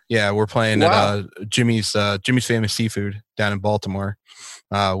are. Yeah, we're playing at Jimmy's Famous Seafood down in Baltimore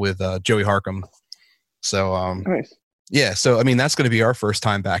with Joey Harcum. So nice. Yeah, so I mean that's going to be our first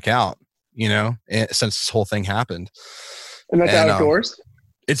time back out, since this whole thing happened. And that's outdoors?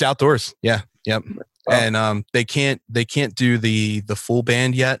 It's outdoors. Yeah. Yep. Oh. And they can't do the full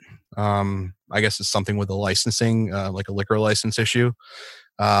band yet. I guess it's something with the licensing, like a liquor license issue.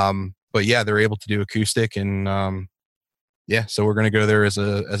 But yeah, they're able to do acoustic, and so we're going to go there as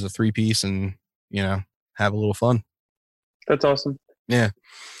a 3-piece and, have a little fun. That's awesome. Yeah.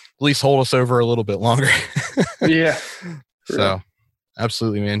 At least hold us over a little bit longer. Yeah. So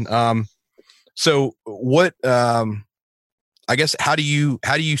absolutely, man. So what, I guess, how do you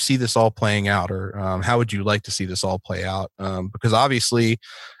see this all playing out, or how would you like to see this all play out? Because obviously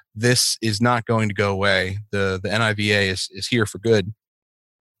this is not going to go away. The NIVA is here for good.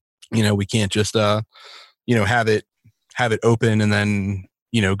 We can't just, have it open and then,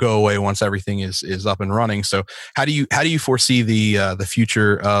 go away once everything is up and running. So how do you foresee the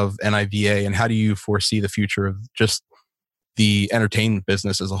future of NIVA, and how do you foresee the future of just the entertainment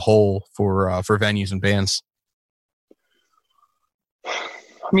business as a whole for venues and bands?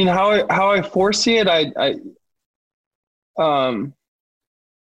 I mean, how I foresee it, I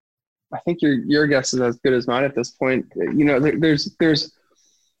think your guess is as good as mine at this point. There's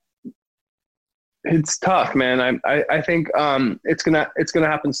it's tough, man. I think it's gonna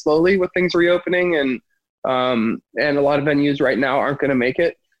happen slowly with things reopening, and a lot of venues right now aren't gonna make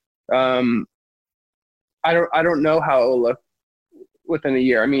it. I don't know how it will look within a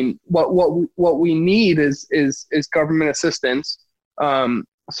year. I mean, what we need is government assistance,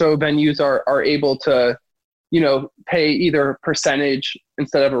 so venues are able to, pay either percentage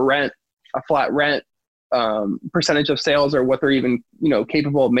instead of a flat rent, percentage of sales, or what they're even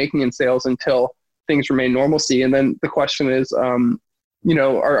capable of making in sales until things remain normalcy. And then the question is, are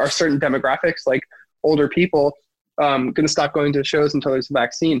certain demographics like older people going to stop going to shows until there's a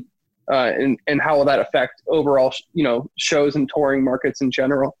vaccine? And how will that affect overall, shows and touring markets in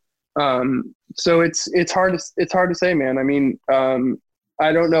general? So it's hard to say, man. I mean,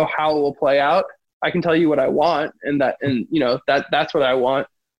 I don't know how it will play out. I can tell you what I want, and that's what I want.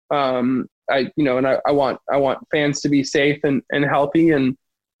 I want fans to be safe and healthy and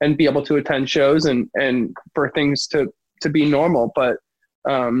be able to attend shows and for things to be normal. But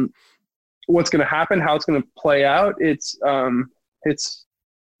what's going to happen, how it's going to play out, it's a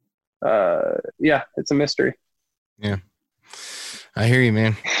mystery. Yeah, I hear you,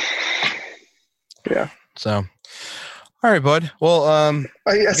 man. Yeah. So, all right, bud. Well,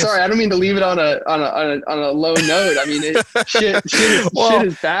 sorry, I don't mean to leave it on a low note. I mean, shit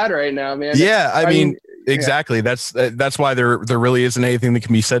is bad right now, man. Yeah, I mean exactly. Yeah. That's why there really isn't anything that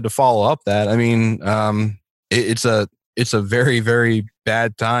can be said to follow up that. I mean, it's a very, very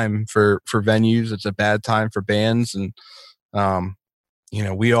bad time for venues. It's a bad time for bands, and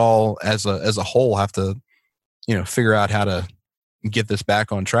we all as a whole have to figure out how to get this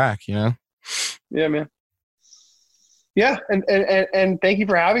back on track. Yeah, man. Yeah, and thank you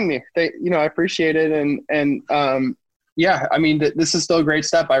for having me. I appreciate it, and yeah, I mean, this is still a great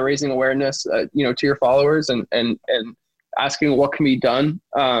step by raising awareness, to your followers and asking what can be done.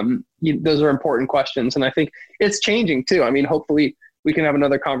 Those are important questions, and I think it's changing too. I mean, hopefully we can have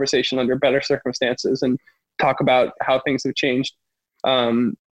another conversation under better circumstances and talk about how things have changed.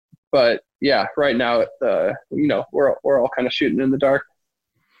 But yeah, right now, we're all kind of shooting in the dark.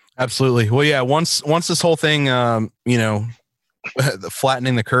 Absolutely. Well, yeah. Once this whole thing,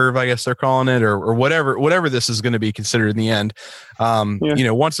 flattening the curve, I guess they're calling it, or whatever this is going to be considered in the end.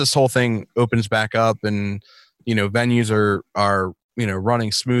 Once this whole thing opens back up and venues are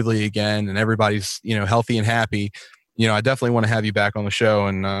running smoothly again and everybody's healthy and happy, I definitely want to have you back on the show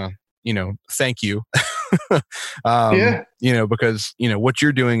and thank you. Because what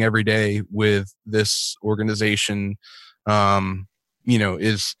you're doing every day with this organization,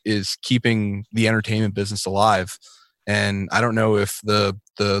 is keeping the entertainment business alive. And I don't know if the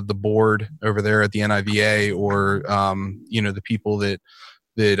board over there at the NIVA or the people that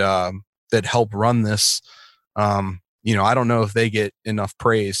help run this, I don't know if they get enough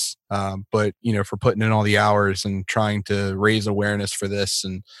praise, but for putting in all the hours and trying to raise awareness for this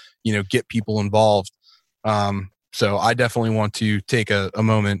and get people involved. So I definitely want to take a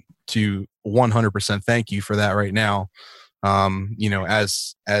moment to 100% thank you for that right now.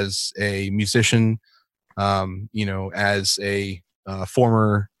 As a musician, as a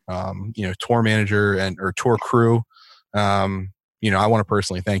former, tour manager or tour crew, I want to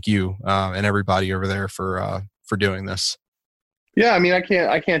personally thank you and everybody over there for doing this. Yeah, I mean, I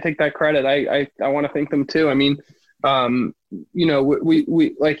can't take that credit. I want to thank them too. I mean,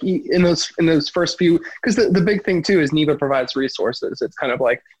 we like in those first few, because the big thing too is NIVA provides resources. It's kind of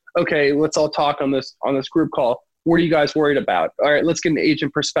like, okay, let's all talk on this group call. What are you guys worried about? All right, let's get an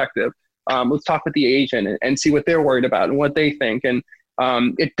agent perspective. Let's talk with the agent and see what they're worried about and what they think. And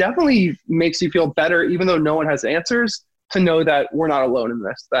it definitely makes you feel better, even though no one has answers, to know that we're not alone in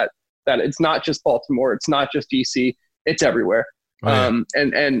this, that it's not just Baltimore, it's not just DC, it's everywhere. Oh, yeah.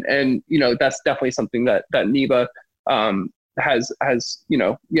 And that's definitely something that NIVA has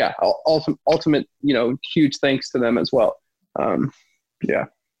ultimate, huge thanks to them as well. Yeah,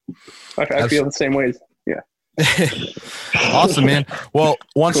 I feel the same ways. Yeah. Awesome, man. Well,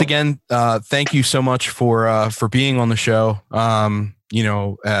 once again, thank you so much for being on the show.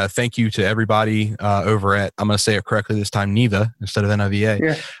 Thank you to everybody over at, I'm going to say it correctly this time, NIVA instead of NIVA.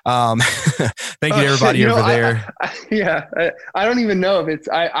 Yeah. Thank you to everybody over there. I don't even know if it's,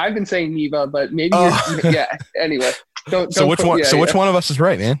 I've been saying NIVA, but maybe anyway. Which one of us is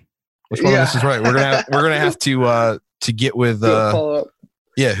right, man? Which one of us is right? We're gonna have to get with follow up.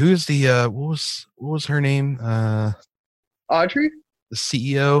 Yeah, who's the what was her name? Audrey, the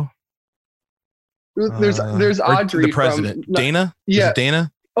CEO. There's Audrey, the president. Dana. Yeah, is it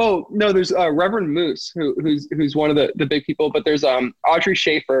Dana. Oh no, there's Reverend Moose, who's one of the big people. But there's Audrey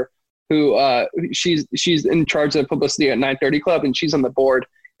Schaefer, who she's in charge of publicity at 930 Club, and she's on the board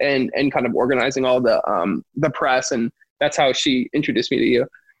and kind of organizing all the press, and that's how she introduced me to you.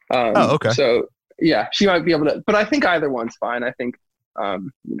 Okay. So yeah, she might be able to, but I think either one's fine. I think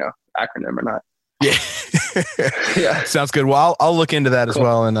acronym or not. Yeah. Yeah. Sounds good. Well, I'll look into that as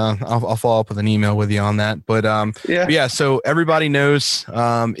well. And I'll follow up with an email with you on that. But yeah, so everybody knows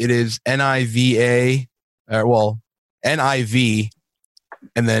it is NIVA, NIV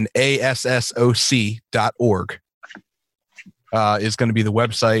and then ASSOC.org is going to be the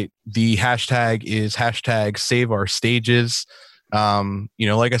website. The hashtag is #Save Our Stages.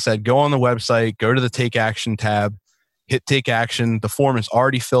 Like I said, go on the website, go to the Take Action tab, hit Take Action. The form is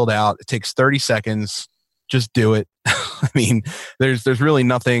already filled out. It takes 30 seconds. Just do it. I mean, there's really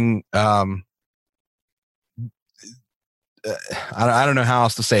nothing. I don't know how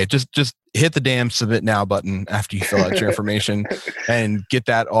else to say it. Just hit the damn submit now button after you fill out your information and get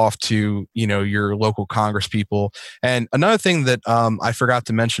that off to, your local Congress people. And another thing that I forgot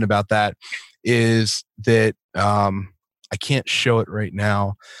to mention about that is that I can't show it right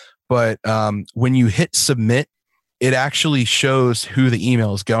now, but when you hit submit, it actually shows who the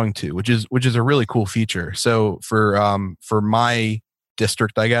email is going to, which is a really cool feature. So for my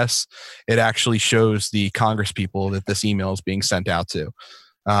district, I guess, it actually shows the Congress people that this email is being sent out to.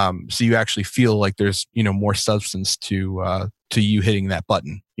 So you actually feel like there's, more substance to you hitting that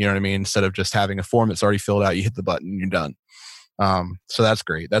button. You know what I mean? Instead of just having a form that's already filled out, you hit the button and you're done. So that's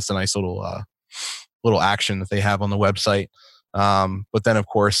great. That's a nice little action that they have on the website. But then of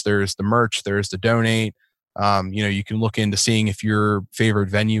course there's the merch, there's the donate. You can look into seeing if your favorite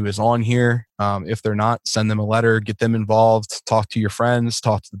venue is on here. If they're not, send them a letter, get them involved, talk to your friends,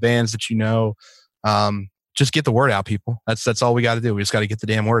 talk to the bands that you know. Just get the word out, people. That's all we got to do. We just got to get the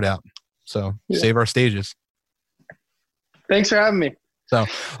damn word out. So save our stages. Thanks for having me. So,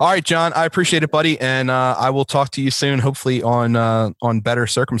 all right, John, I appreciate it, buddy. And I will talk to you soon, hopefully on better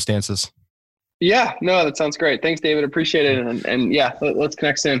circumstances. Yeah, no, that sounds great. Thanks, David. Appreciate it. And yeah, let's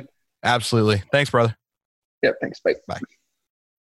connect soon. Absolutely. Thanks, brother. Yep. Thanks. Bye. Bye.